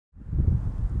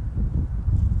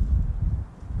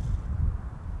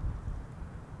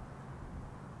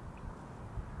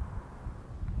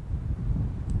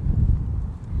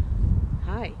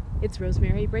it's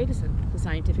Rosemary the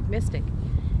Scientific Mystic,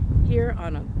 here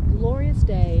on a glorious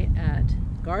day at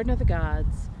Garden of the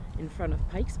Gods in front of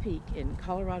Pikes Peak in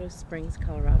Colorado Springs,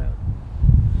 Colorado.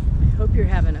 I hope you're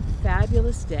having a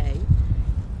fabulous day,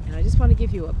 and I just want to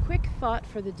give you a quick thought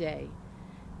for the day,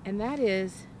 and that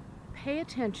is pay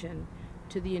attention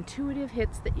to the intuitive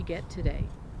hits that you get today.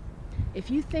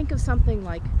 If you think of something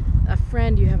like a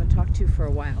friend you haven't talked to for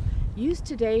a while, use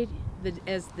today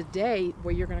as the day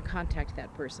where you're going to contact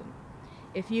that person.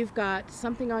 If you've got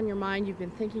something on your mind you've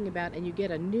been thinking about and you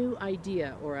get a new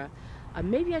idea or a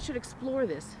maybe I should explore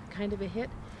this kind of a hit,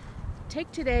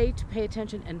 take today to pay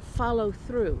attention and follow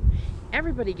through.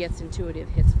 Everybody gets intuitive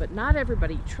hits, but not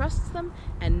everybody trusts them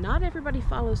and not everybody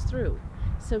follows through.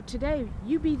 So today,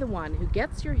 you be the one who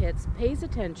gets your hits, pays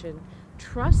attention,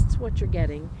 trusts what you're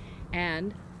getting,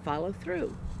 and follow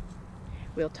through.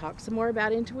 We'll talk some more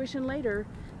about intuition later,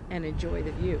 and enjoy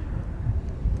the view.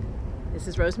 This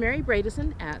is Rosemary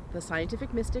at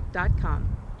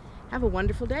thescientificmystic.com. Have a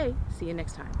wonderful day. See you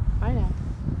next time. Bye now.